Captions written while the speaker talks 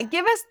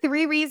Give us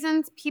 3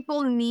 reasons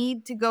people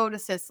need to go to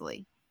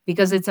Sicily.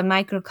 Because it's a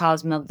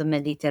microcosm of the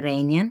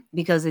Mediterranean,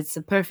 because it's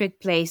a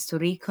perfect place to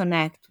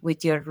reconnect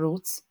with your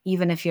roots,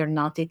 even if you're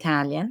not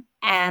Italian,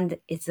 and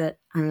it's an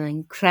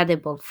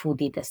incredible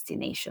foodie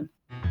destination.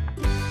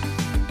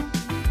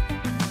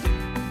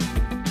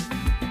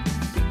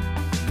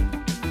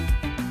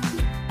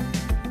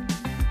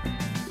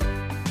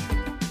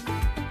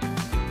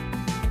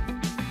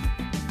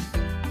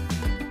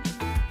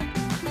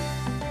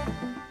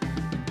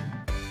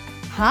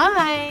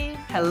 Hi.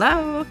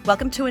 Hello.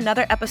 Welcome to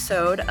another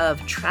episode of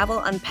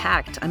Travel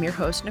Unpacked. I'm your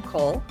host,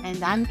 Nicole.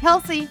 And I'm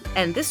Kelsey.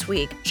 And this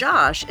week,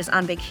 Josh is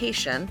on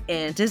vacation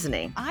in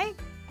Disney. I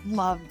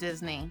love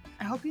Disney.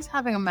 I hope he's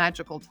having a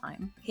magical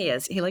time. He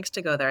is. He likes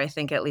to go there, I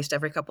think, at least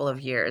every couple of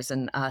years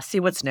and see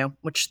what's new,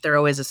 which there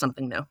always is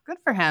something new. Good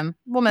for him.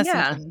 We'll miss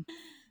him too.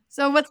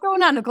 So what's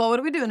going on, Nicole? What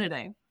are we doing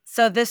today?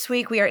 So this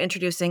week we are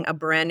introducing a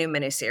brand new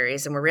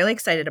miniseries, and we're really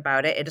excited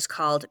about it. It is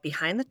called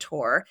Behind the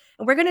Tour,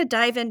 and we're going to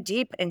dive in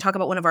deep and talk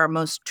about one of our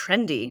most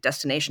trendy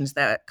destinations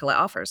that Colette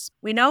offers.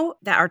 We know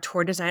that our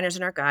tour designers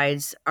and our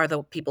guides are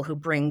the people who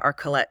bring our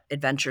Colette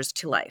adventures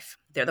to life.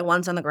 They're the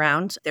ones on the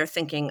ground. They're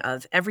thinking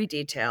of every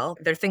detail.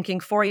 They're thinking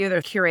for you.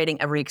 They're curating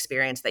every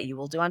experience that you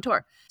will do on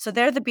tour. So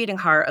they're the beating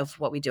heart of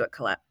what we do at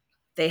Colette.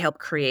 They help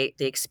create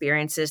the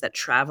experiences that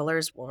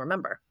travelers will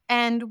remember.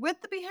 And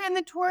with the Behind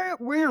the Tour,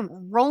 we're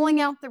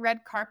rolling out the red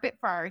carpet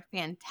for our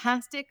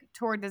fantastic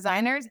tour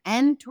designers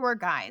and tour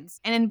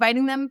guides and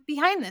inviting them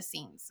behind the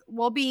scenes.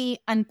 We'll be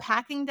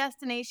unpacking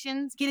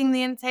destinations, getting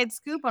the inside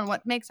scoop on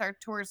what makes our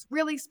tours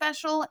really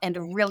special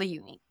and really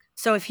unique.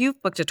 So if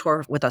you've booked a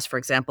tour with us, for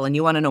example, and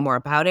you want to know more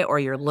about it, or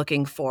you're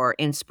looking for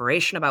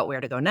inspiration about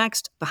where to go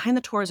next, Behind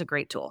the Tour is a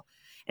great tool.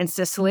 In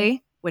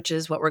Sicily, which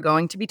is what we're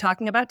going to be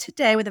talking about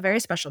today with a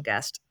very special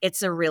guest,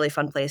 it's a really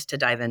fun place to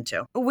dive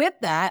into. With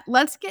that,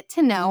 let's get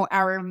to know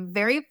our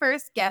very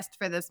first guest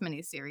for this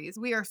miniseries.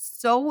 We are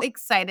so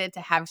excited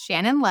to have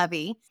Shannon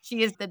Levy.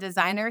 She is the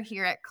designer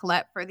here at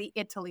Colette for the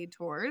Italy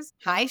tours.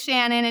 Hi,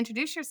 Shannon.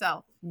 Introduce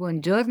yourself.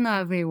 Buongiorno,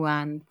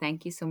 everyone.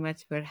 Thank you so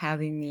much for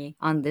having me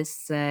on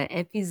this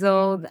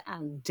episode.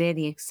 I'm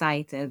very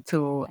excited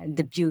to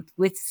debut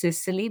with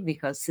Sicily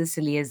because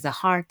Sicily is the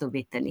heart of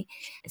Italy.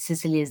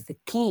 Sicily is the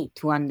key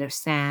to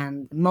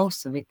understand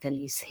most of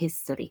Italy's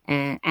history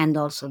and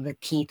also the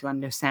key to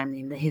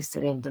understanding the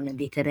history of the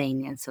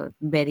Mediterranean. So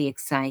very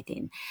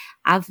exciting.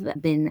 I've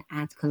been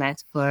at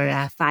Colette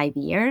for 5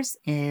 years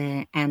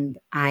and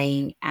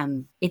I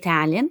am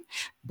Italian,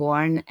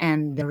 born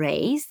and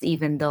raised,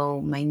 even though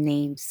my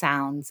name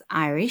sounds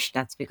Irish.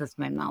 That's because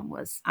my mom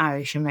was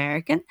Irish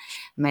American.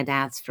 My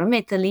dad's from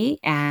Italy,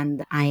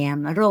 and I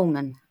am a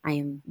Roman. I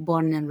am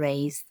born and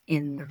raised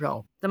in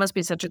Rome. That must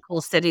be such a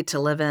cool city to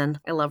live in.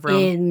 I love Rome.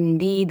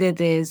 Indeed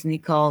it is,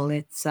 Nicole.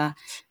 It's a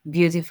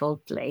beautiful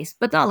place,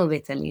 but all of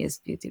Italy is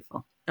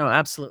beautiful. Oh,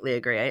 absolutely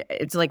agree.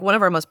 It's like one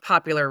of our most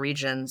popular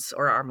regions,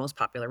 or our most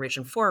popular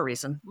region for a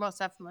reason. Most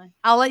definitely.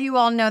 I'll let you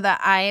all know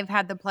that I've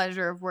had the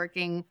pleasure of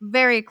working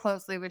very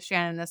closely with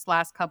Shannon this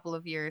last couple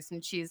of years,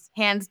 and she's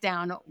hands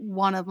down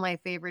one of my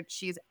favorites.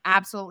 She's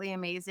absolutely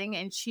amazing,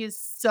 and she is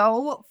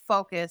so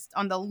focused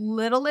on the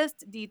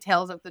littlest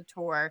details of the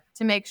tour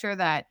to make sure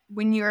that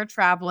when you're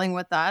traveling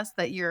with us,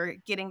 that you're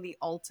getting the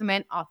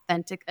ultimate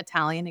authentic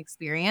Italian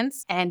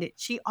experience. And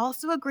she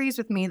also agrees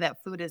with me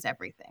that food is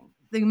everything.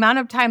 The amount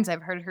of times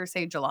I've heard her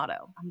say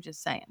gelato, I'm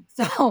just saying.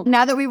 So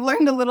now that we've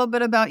learned a little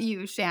bit about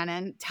you,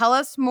 Shannon, tell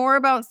us more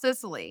about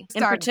Sicily.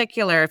 In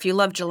particular, if you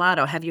love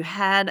gelato, have you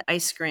had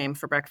ice cream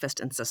for breakfast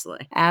in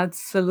Sicily?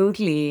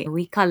 Absolutely.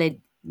 We call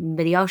it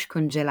brioche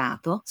con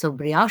gelato. So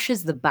brioche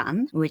is the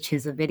bun, which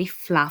is a very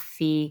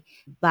fluffy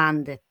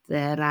bun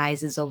that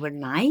rises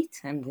overnight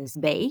and is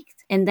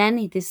baked. And then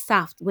it is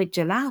stuffed with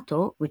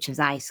gelato, which is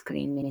ice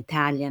cream, an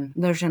Italian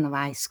version of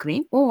ice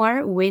cream,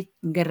 or with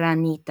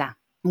granita.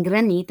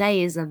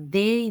 Granita is a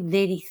very,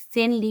 very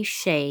thinly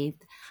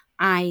shaved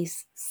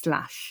ice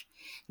slush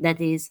that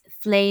is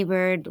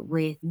flavored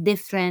with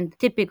different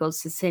typical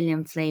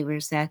Sicilian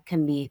flavors that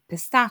can be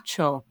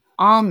pistachio,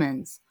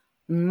 almonds,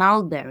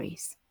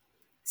 mulberries.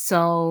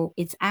 So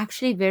it's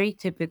actually very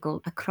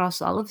typical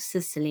across all of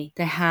Sicily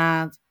to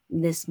have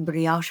this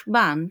brioche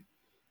bun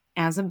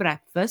as a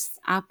breakfast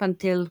up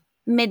until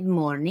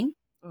mid-morning.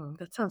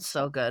 That sounds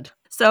so good.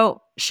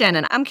 So,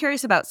 Shannon, I'm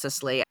curious about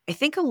Sicily. I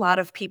think a lot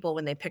of people,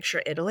 when they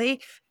picture Italy,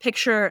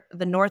 picture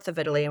the north of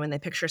Italy. And when they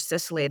picture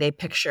Sicily, they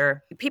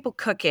picture people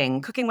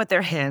cooking with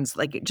their hands,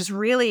 like just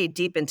really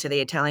deep into the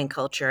Italian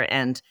culture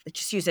and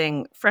just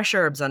using fresh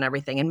herbs on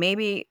everything and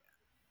maybe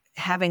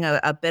having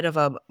a bit of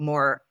a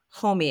more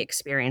homey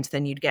experience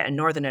than you'd get in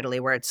northern Italy,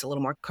 where it's a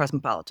little more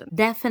cosmopolitan.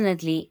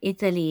 Definitely,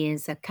 Italy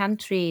is a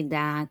country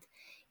that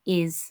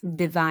is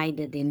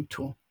divided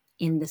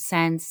in the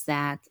sense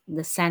that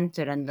the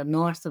center and the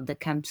north of the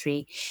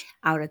country,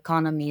 our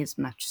economy is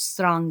much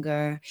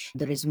stronger.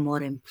 There is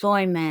more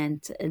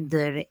employment.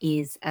 There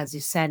is, as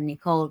you said,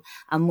 Nicole,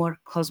 a more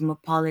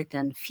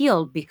cosmopolitan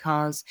feel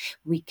because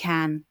we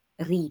can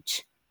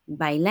reach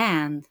by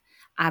land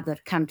other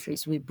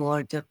countries. We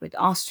border with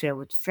Austria,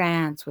 with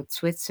France, with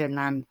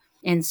Switzerland,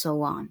 and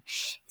so on.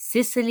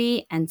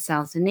 Sicily and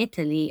southern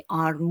Italy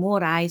are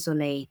more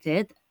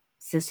isolated.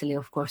 Sicily,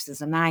 of course,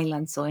 is an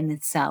island, so in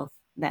itself,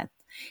 that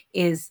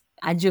is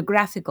a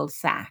geographical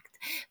fact,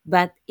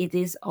 but it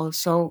is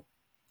also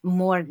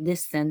more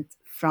distant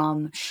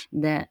from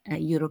the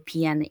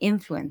European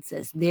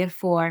influences.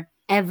 Therefore,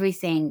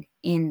 everything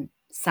in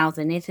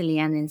southern Italy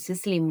and in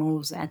Sicily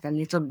moves at a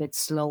little bit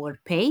slower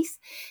pace.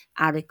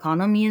 Our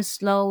economy is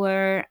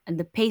slower, and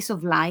the pace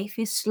of life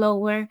is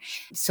slower.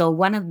 So,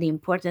 one of the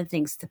important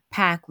things to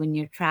pack when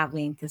you're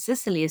traveling to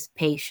Sicily is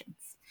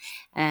patience,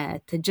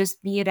 to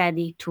just be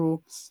ready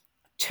to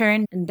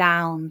turn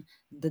down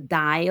the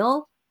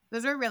dial.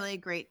 Those are really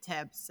great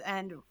tips,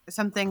 and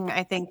something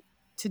I think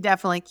to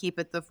definitely keep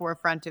at the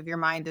forefront of your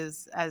mind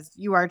as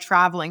you are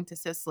traveling to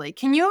Sicily.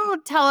 Can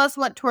you tell us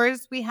what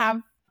tours we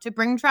have to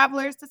bring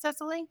travelers to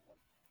Sicily?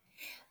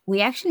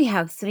 We actually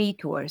have 3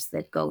 tours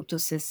that go to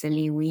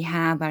Sicily. We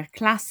have our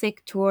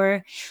classic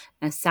tour,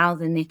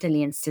 Southern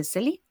Italy and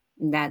Sicily,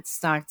 that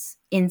starts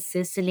in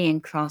Sicily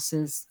and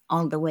crosses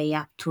all the way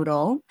up to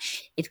Rome.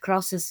 It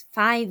crosses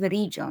 5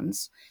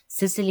 regions.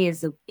 Sicily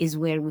is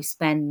where we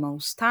spend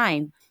most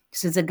time.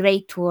 So it's a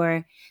great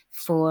tour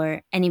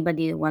for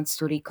anybody who wants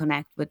to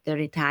reconnect with their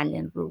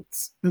Italian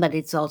roots. But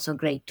it's also a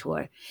great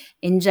tour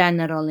in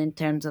general in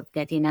terms of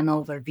getting an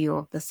overview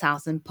of the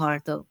southern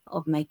part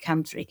of my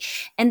country.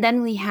 And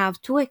then we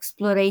have 2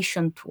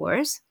 exploration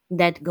tours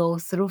that go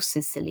through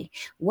Sicily.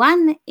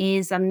 One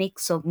is a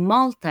mix of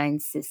Malta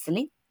and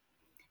Sicily,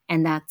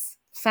 and that's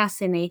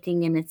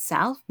fascinating in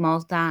itself.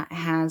 Malta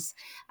has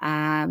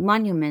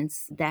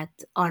monuments that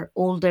are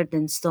older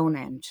than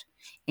Stonehenge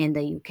in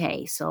the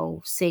UK,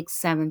 so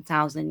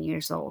 7,000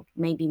 years old,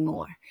 maybe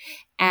more.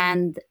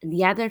 And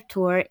the other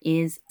tour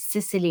is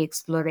Sicily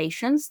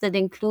Explorations that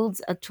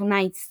includes a 2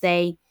 night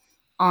stay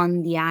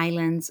on the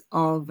islands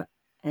of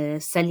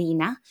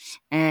Salina,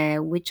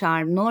 which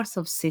are north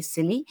of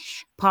Sicily,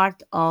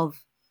 part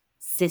of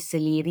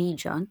Sicily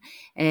region.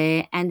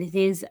 And it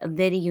is a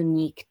very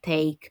unique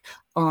take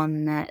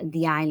on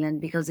the island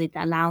because it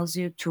allows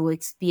you to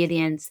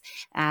experience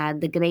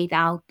the great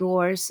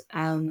outdoors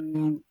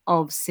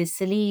of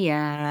Sicily,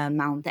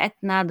 Mount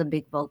Etna, the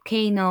big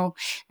volcano,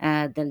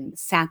 the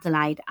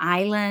satellite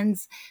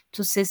islands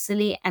to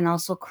Sicily, and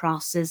also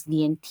crosses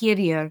the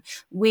interior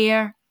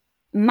where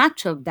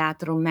much of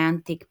that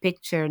romantic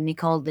picture,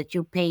 Nicole, that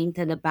you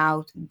painted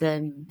about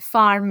the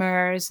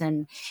farmers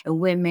and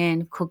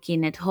women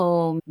cooking at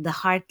home, the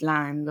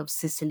heartland of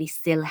Sicily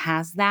still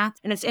has that.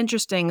 And it's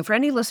interesting for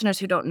any listeners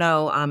who don't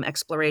know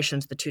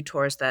Explorations, the 2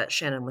 tours that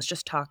Shannon was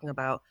just talking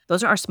about,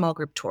 those are our small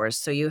group tours.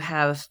 So you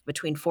have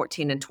between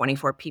 14 and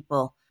 24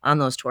 people on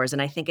those tours.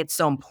 And I think it's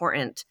so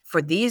important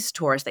for these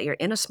tours that you're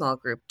in a small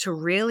group to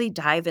really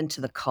dive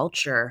into the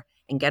culture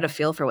and get a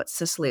feel for what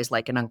Sicily is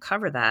like and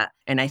uncover that.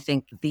 And I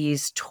think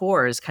these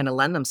tours kind of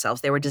lend themselves.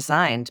 They were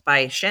designed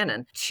by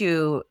Shannon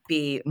to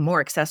be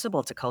more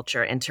accessible to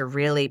culture and to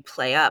really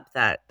play up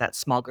that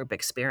small group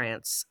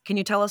experience. Can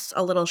you tell us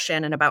a little,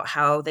 Shannon, about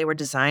how they were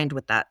designed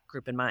with that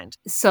group in mind?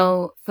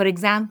 So, for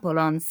example,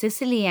 on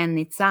Sicily and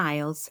its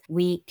Isles,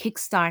 we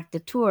kickstart the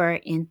tour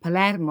in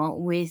Palermo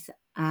with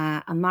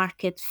a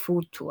market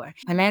food tour.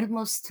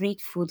 Palermo's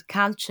street food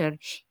culture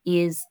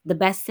is the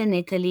best in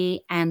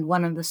Italy and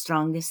one of the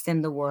strongest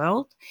in the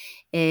world.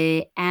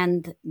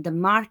 And the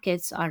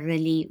markets are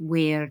really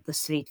where the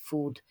street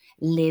food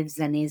lives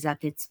and is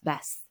at its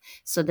best.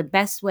 So, the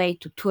best way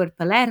to tour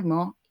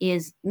Palermo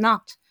is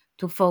not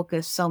to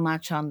focus so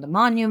much on the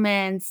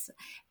monuments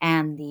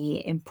and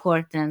the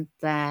important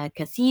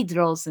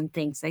cathedrals and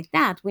things like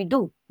that. We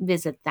do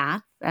visit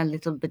that a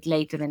little bit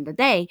later in the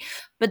day,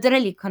 but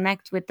really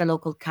connect with the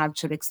local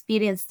culture,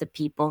 experience the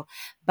people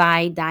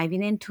by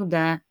diving into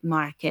the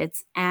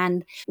markets.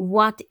 And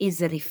what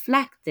is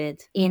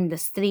reflected in the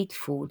street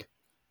food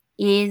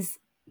is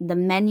the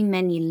many,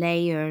 many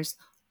layers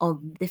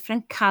of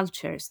different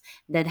cultures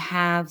that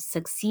have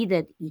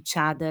succeeded each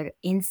other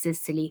in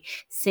Sicily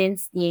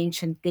since the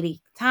ancient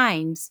Greek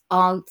times,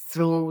 all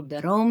through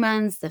the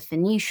Romans, the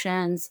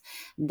Phoenicians,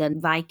 the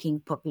Viking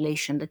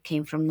population that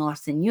came from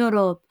Northern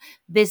Europe,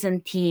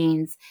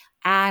 Byzantines,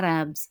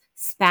 Arabs,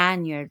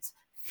 Spaniards,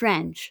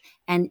 French.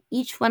 And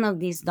each one of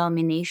these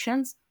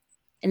dominations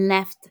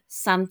left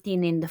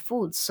something in the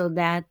food so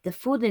that the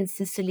food in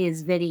Sicily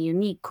is very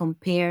unique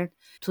compared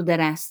to the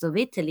rest of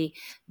Italy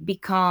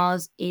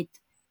because it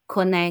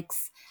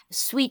connects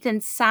sweet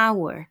and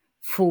sour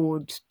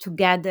food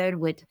together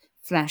with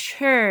fresh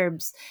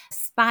herbs,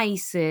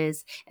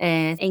 spices,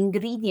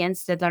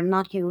 ingredients that are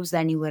not used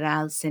anywhere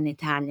else in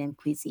Italian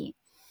cuisine.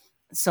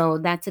 So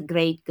that's a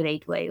great,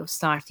 great way of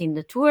starting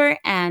the tour.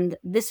 And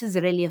this is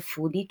really a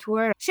foodie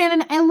tour.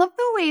 Shannon, I love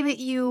the way that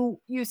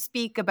you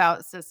speak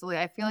about Sicily.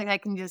 I feel like I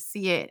can just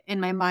see it in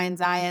my mind's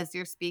eye as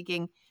you're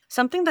speaking.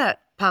 Something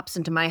that pops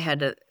into my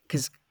head,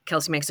 because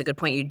Kelsey makes a good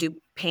point, you do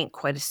paint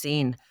quite a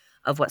scene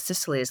of what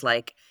Sicily is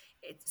like.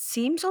 It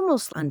seems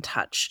almost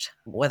untouched,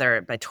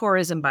 whether by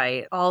tourism,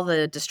 by all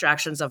the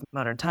distractions of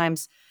modern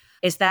times.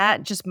 Is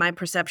that just my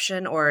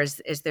perception, or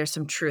is there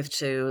some truth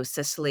to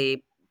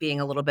Sicily being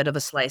a little bit of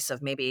a slice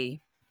of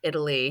maybe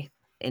Italy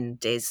in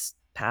days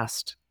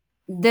past?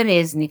 There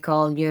is,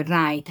 Nicole, you're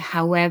right.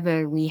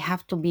 However, we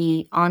have to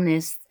be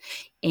honest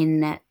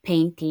in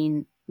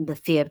painting the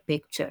fair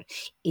picture.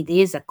 It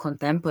is a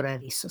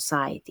contemporary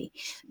society.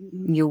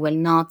 You will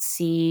not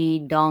see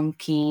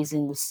donkeys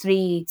in the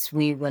streets.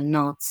 We will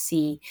not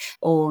see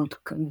old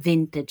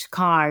vintage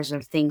cars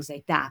or things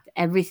like that.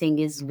 Everything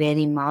is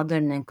very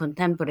modern and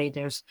contemporary.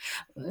 There's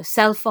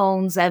cell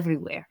phones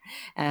everywhere.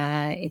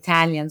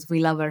 Italians,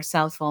 we love our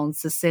cell phones,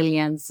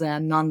 Sicilians,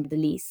 none the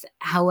least.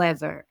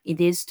 However,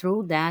 it is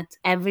true that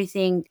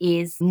everything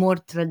is more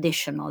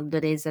traditional.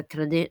 There is a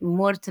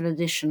more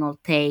traditional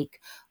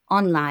take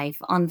on life,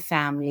 on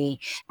family,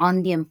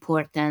 on the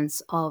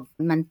importance of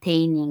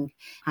maintaining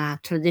a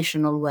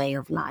traditional way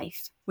of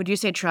life. Would you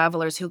say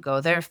travelers who go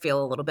there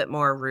feel a little bit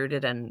more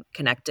rooted and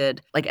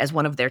connected, like as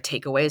one of their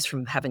takeaways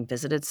from having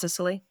visited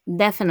Sicily?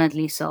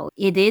 Definitely so.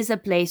 It is a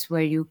place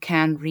where you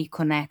can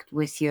reconnect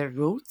with your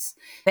roots.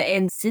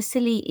 And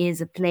Sicily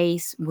is a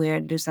place where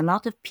there's a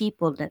lot of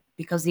people that,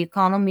 because the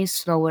economy is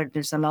slower,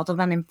 there's a lot of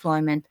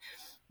unemployment,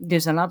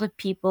 there's a lot of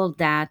people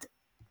that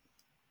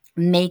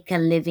make a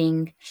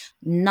living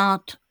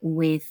not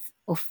with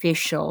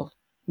official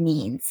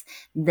means.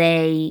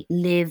 They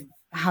live,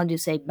 how do you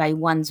say, by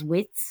one's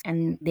wits,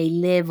 and they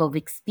live of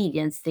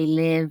experience. They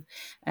live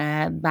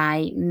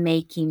by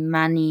making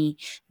money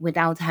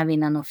without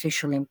having an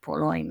official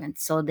employment.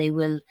 So they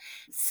will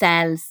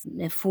sell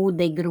the food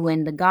they grew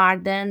in the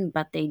garden,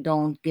 but they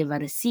don't give a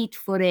receipt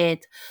for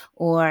it,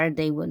 or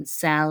they will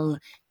sell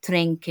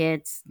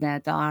trinkets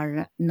that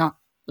are not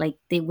like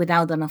they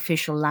without an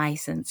official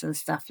license and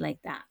stuff like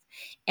that.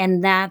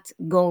 And that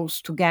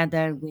goes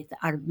together with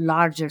our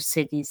larger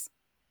cities.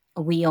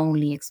 We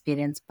only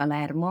experience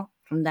Palermo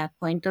from that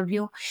point of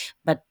view,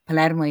 but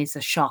Palermo is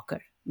a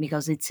shocker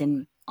because it's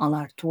in all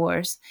our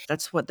tours.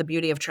 That's what the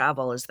beauty of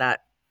travel is, that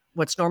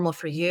what's normal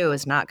for you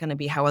is not going to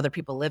be how other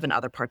people live in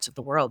other parts of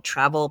the world.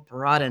 Travel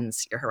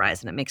broadens your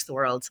horizon. It makes the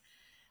world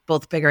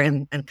both bigger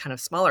and kind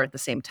of smaller at the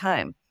same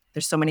time.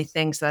 There's so many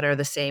things that are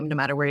the same no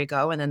matter where you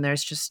go, and then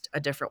there's just a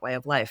different way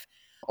of life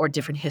or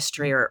different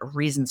history or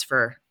reasons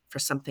for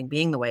something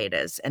being the way it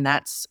is. And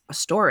that's a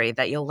story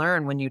that you'll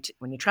learn when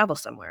when you travel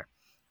somewhere.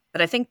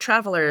 But I think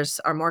travelers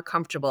are more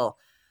comfortable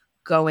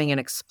going and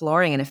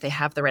exploring, and if they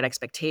have the right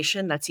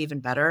expectation, that's even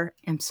better.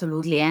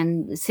 Absolutely.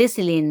 And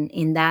Sicily,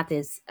 in that,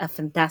 is a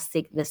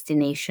fantastic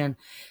destination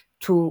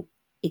to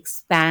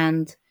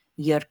expand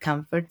your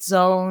comfort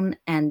zone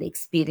and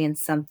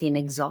experience something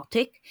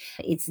exotic.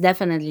 It's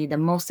definitely the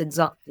most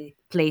exotic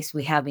place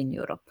we have in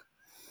Europe.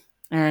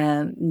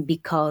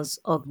 Because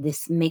of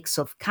this mix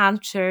of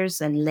cultures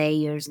and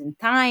layers and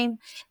time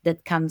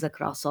that comes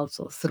across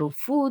also through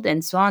food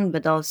and so on,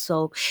 but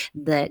also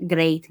the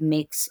great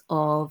mix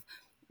of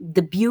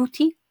the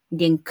beauty,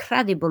 the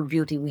incredible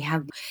beauty we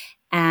have.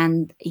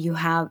 And you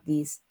have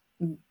these,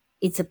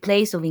 it's a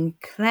place of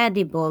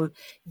incredible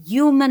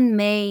human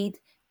made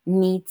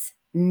meets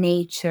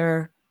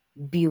nature's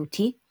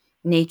beauty.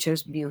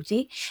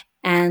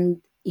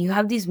 And you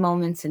have these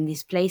moments in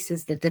these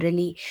places that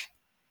really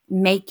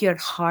make your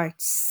heart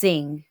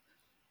sing.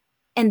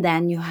 And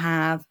then you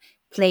have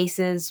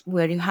places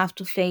where you have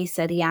to face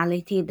a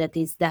reality that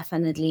is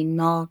definitely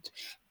not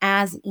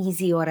as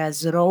easy or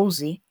as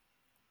rosy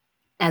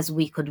as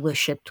we could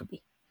wish it to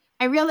be.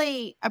 I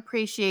really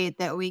appreciate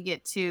that we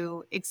get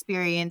to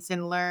experience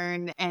and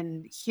learn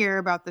and hear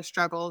about the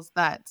struggles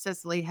that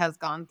Sicily has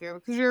gone through.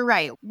 Because you're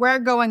right, we're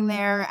going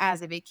there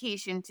as a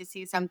vacation to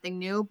see something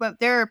new,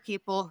 but there are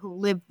people who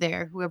live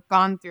there who have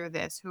gone through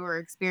this, who are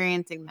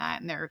experiencing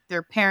that, and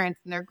their parents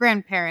and their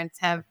grandparents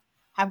have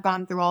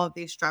gone through all of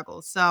these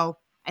struggles. So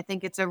I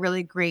think it's a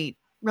really great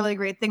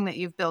thing that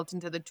you've built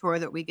into the tour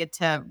that we get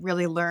to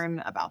really learn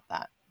about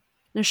that.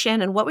 Now,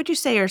 Shannon, what would you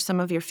say are some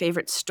of your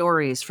favorite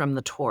stories from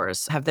the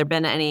tours? Have there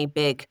been any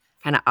big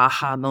kind of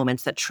aha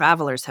moments that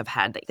travelers have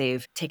had that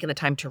they've taken the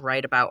time to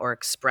write about or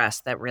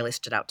express that really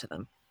stood out to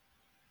them?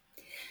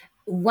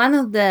 One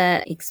of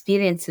the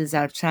experiences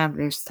our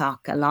travelers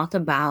talk a lot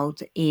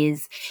about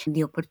is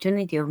the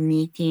opportunity of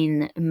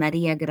meeting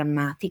Maria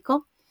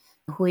Grammatico,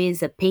 who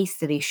is a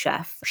pastry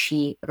chef.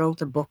 She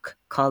wrote a book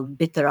called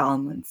Bitter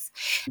Almonds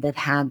that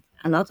had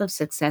a lot of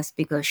success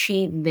because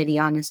she very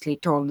honestly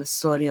told the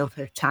story of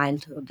her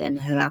childhood and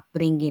her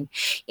upbringing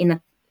in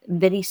a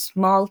very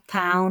small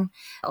town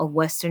of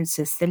Western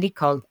Sicily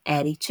called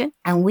Erice.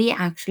 And we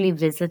actually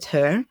visit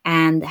her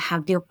and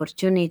have the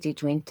opportunity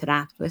to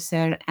interact with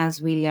her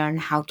as we learn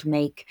how to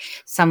make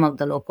some of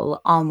the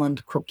local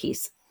almond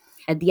cookies.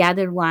 The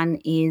other one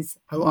is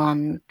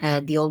on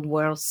the old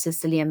world,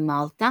 Sicily and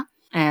Malta.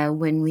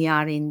 When we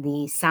are in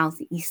the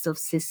southeast of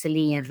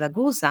Sicily in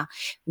Ragusa,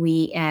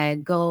 we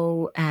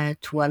go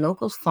to a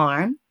local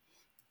farm.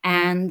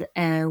 And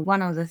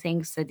one of the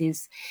things that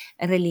is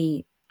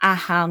really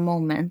aha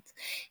moment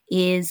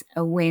is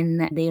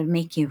when they're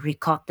making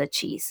ricotta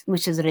cheese,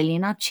 which is really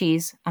not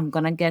cheese. I'm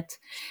going to get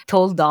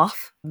told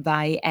off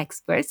by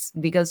experts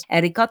because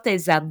a ricotta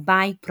is a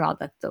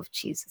byproduct of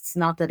cheese. It's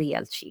not a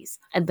real cheese.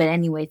 But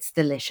anyway, it's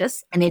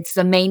delicious and it's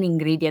the main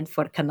ingredient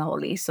for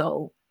cannoli.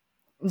 So,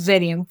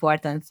 very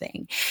important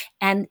thing.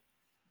 And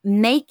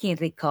making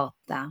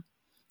ricotta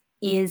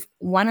is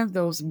one of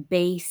those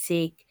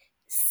basic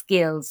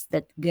skills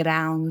that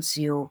grounds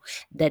you,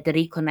 that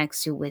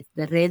reconnects you with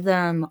the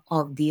rhythm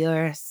of the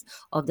earth,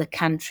 of the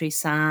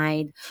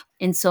countryside.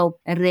 And so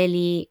it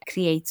really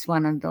creates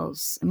one of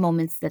those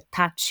moments that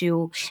touch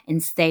you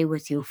and stay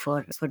with you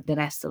for the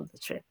rest of the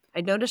trip. I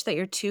noticed that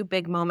your two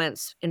big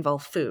moments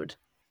involve food.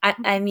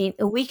 I mean,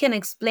 we can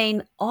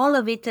explain all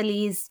of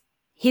Italy's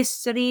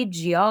history,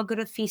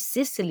 geography,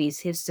 Sicily's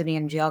history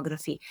and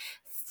geography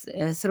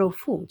through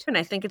food. And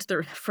I think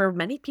for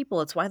many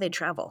people, it's why they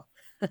travel.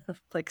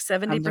 Like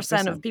 70%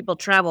 of 100%. people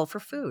travel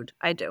for food.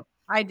 I do.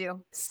 I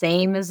do.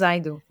 Same as I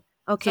do.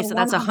 Okay, So so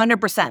that's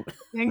 100%.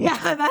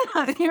 Yeah,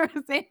 that's you're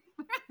saying.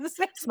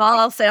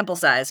 Small sample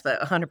size,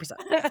 but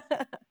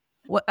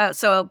 100%.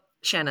 So,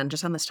 Shannon,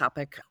 just on this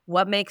topic,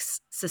 what makes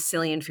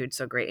Sicilian food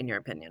so great in your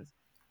opinion?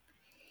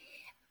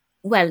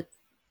 Well,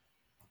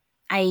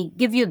 I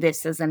give you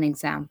this as an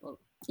example.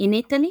 In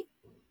Italy,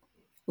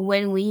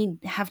 when we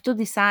have to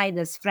decide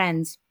as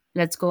friends,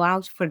 let's go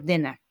out for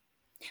dinner,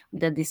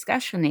 the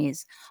discussion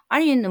is, are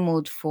you in the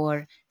mood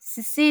for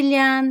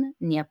Sicilian,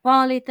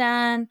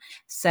 Neapolitan,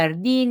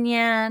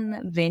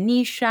 Sardinian,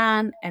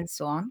 Venetian, and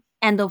so on?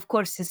 And of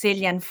course,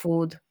 Sicilian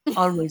food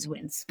always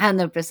wins,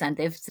 100%.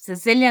 If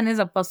Sicilian is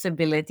a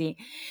possibility,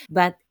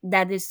 but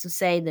that is to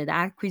say that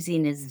our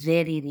cuisine is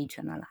very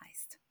regionalized.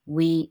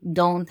 We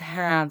don't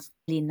have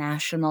really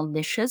national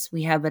dishes,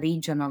 we have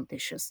regional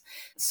dishes.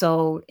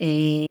 So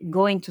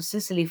going to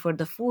Sicily for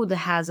the food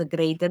has a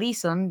great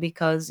reason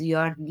because you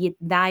are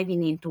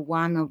diving into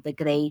one of the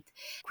great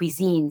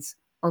cuisines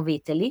of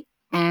Italy.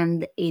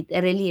 And it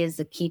really is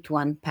the key to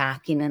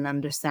unpacking and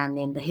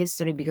understanding the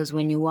history because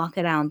when you walk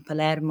around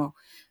Palermo,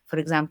 for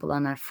example,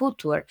 on our food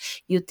tour,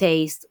 you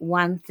taste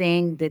one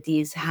thing that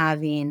is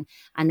having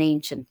an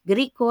ancient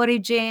Greek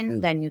origin,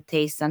 then you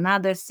taste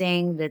another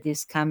thing that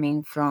is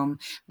coming from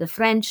the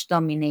French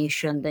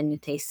domination, then you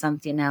taste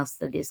something else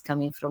that is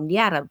coming from the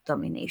Arab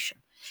domination.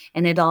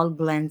 And it all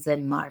blends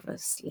in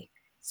marvelously.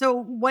 So,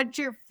 what's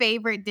your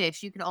favorite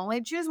dish? You can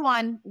only choose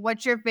one.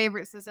 What's your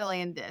favorite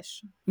Sicilian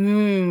dish?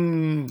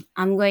 I'm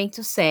going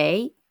to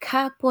say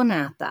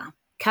caponata.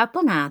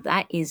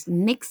 Caponata is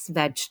mixed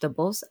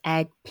vegetables,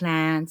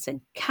 eggplants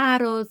and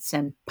carrots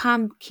and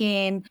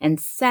pumpkin and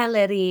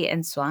celery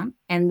and so on.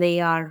 And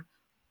they are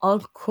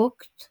all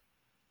cooked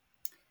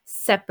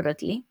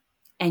separately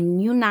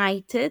and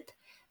united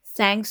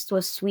thanks to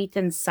a sweet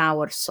and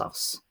sour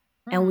sauce.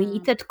 And we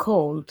eat it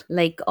cold,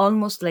 like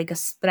almost like a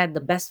spread. The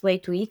best way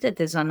to eat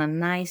it is on a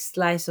nice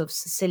slice of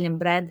Sicilian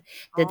bread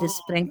that is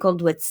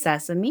sprinkled with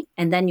sesame.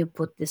 And then you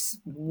put this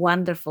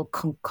wonderful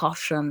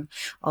concoction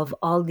of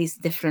all these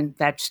different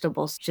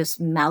vegetables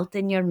just melt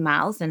in your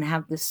mouth and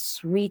have this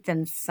sweet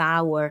and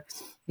sour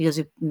because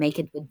you make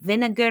it with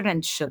vinegar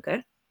and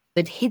sugar.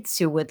 It hits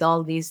you with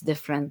all these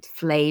different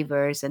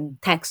flavors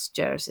and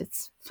textures.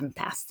 It's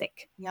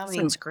fantastic. Yummy.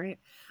 Sounds great.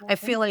 I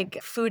feel like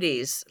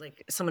foodies,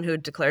 like someone who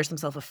declares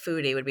themselves a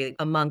foodie, would be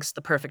amongst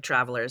the perfect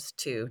travelers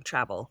to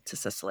travel to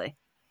Sicily.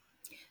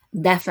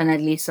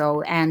 Definitely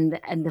so. And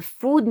the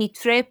foodie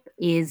trip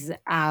is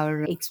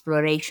our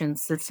exploration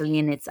Sicily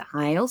and its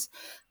isles,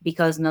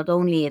 because not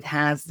only it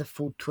has the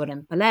food tour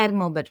in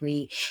Palermo, but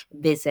we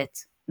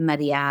visit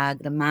Maria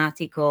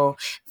Grammatico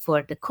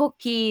for the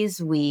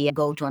cookies. We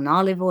go to an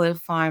olive oil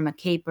farm, a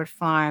caper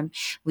farm.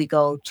 We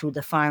go to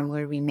the farm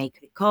where we make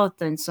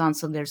ricotta and so on.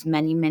 So there's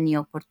many, many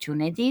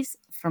opportunities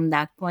from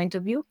that point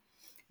of view.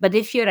 But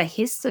if you're a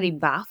history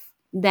buff,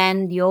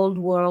 then the old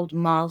world,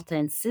 Malta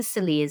and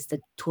Sicily is the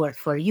tour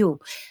for you,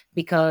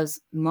 because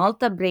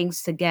Malta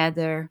brings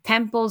together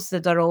temples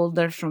that are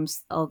older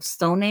of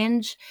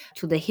Stonehenge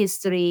to the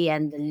history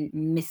and the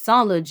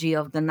mythology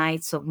of the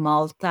Knights of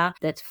Malta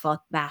that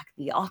fought back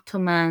the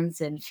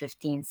Ottomans in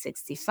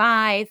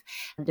 1565.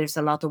 There's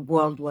a lot of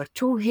World War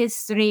II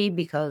history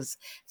because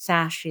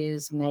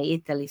fascist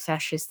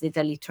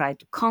Italy tried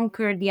to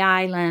conquer the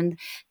island.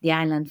 The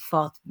island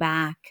fought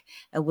back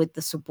with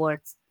the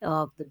support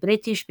of the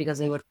British because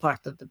they were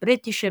part of the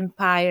British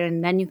Empire.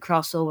 And then you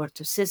cross over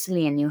to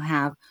Sicily and you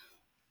have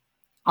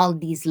all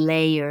these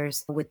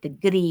layers with the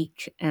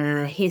Greek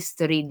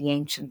history, the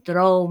ancient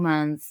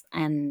Romans,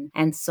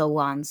 and so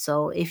on.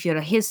 So if you're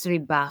a history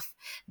buff,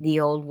 the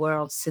old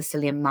world,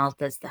 Sicily and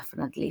Malta is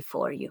definitely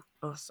for you.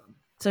 Awesome.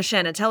 So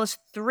Shannon, tell us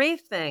 3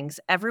 things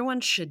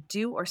everyone should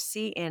do or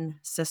see in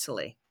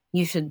Sicily.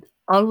 You should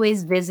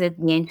always visit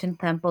the ancient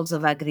temples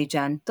of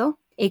Agrigento,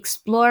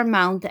 explore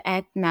Mount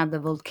Etna, the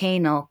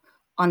volcano,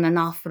 on an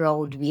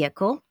off-road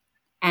vehicle,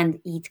 and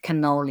eat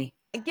cannoli.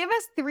 Give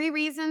us 3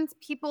 reasons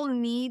people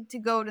need to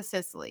go to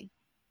Sicily.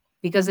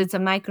 because it's a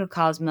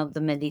microcosm of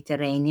the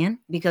Mediterranean,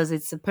 because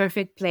it's a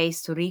perfect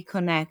place to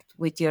reconnect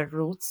with your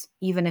roots,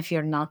 even if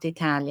you're not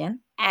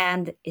Italian.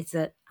 And it's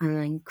an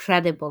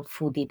incredible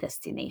foodie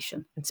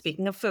destination. And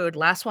speaking of food,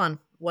 last one.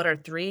 What are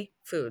 3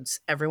 foods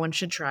everyone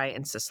should try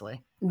in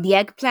Sicily? The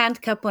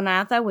eggplant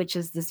caponata, which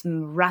is this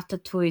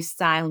ratatouille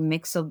style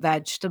mix of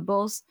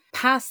vegetables,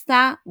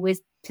 pasta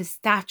with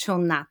pistachio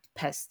nut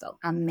pesto,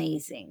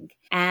 amazing,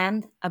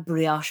 and a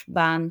brioche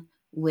bun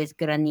with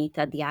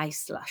granita, the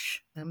ice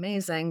slush.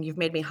 Amazing. You've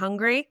made me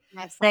hungry.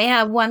 Yes. I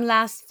have one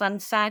last fun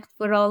fact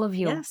for all of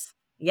you. Yes.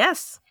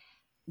 Yes.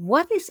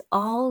 What is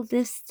all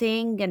this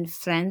thing and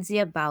frenzy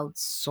about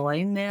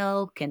soy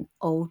milk and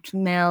oat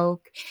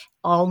milk,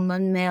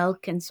 almond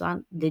milk, and so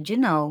on? Did you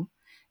know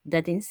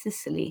that in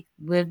Sicily,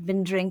 we've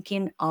been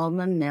drinking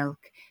almond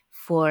milk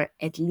for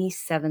at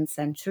least 7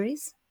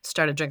 centuries?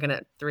 Started drinking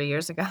it 3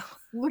 years ago.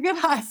 Look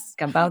at us.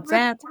 How about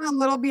that? We're a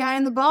little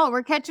behind the ball.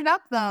 We're catching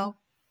up, though.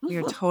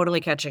 You're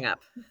totally catching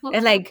up.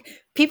 And like,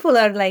 people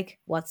are like,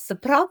 what's the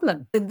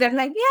problem? They're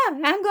like, yeah,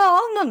 mango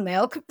almond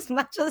milk as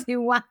much as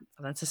you want.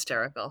 That's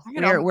hysterical.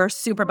 I know. We're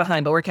super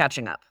behind, but we're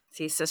catching up.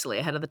 See, Sicily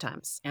ahead of the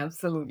times.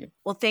 Absolutely.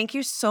 Well, thank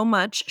you so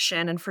much,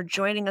 Shannon, for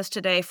joining us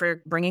today,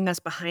 for bringing us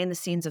behind the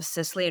scenes of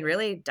Sicily and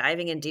really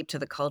diving in deep to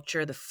the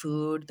culture, the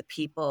food, the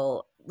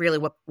people, really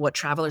what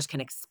travelers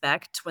can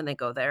expect when they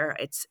go there.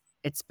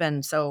 It's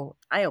been so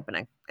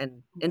eye-opening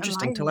and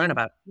interesting to learn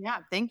about. Yeah,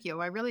 thank you.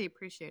 I really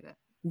appreciate it.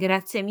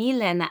 Grazie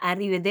mille and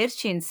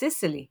arrivederci in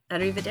Sicily.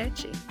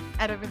 Arrivederci.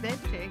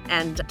 Arrivederci.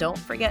 And don't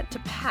forget to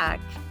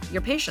pack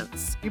your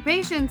patience. Your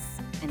patience.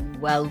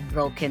 And well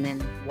broken in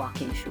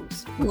walking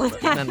shoes.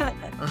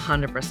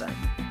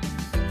 100%.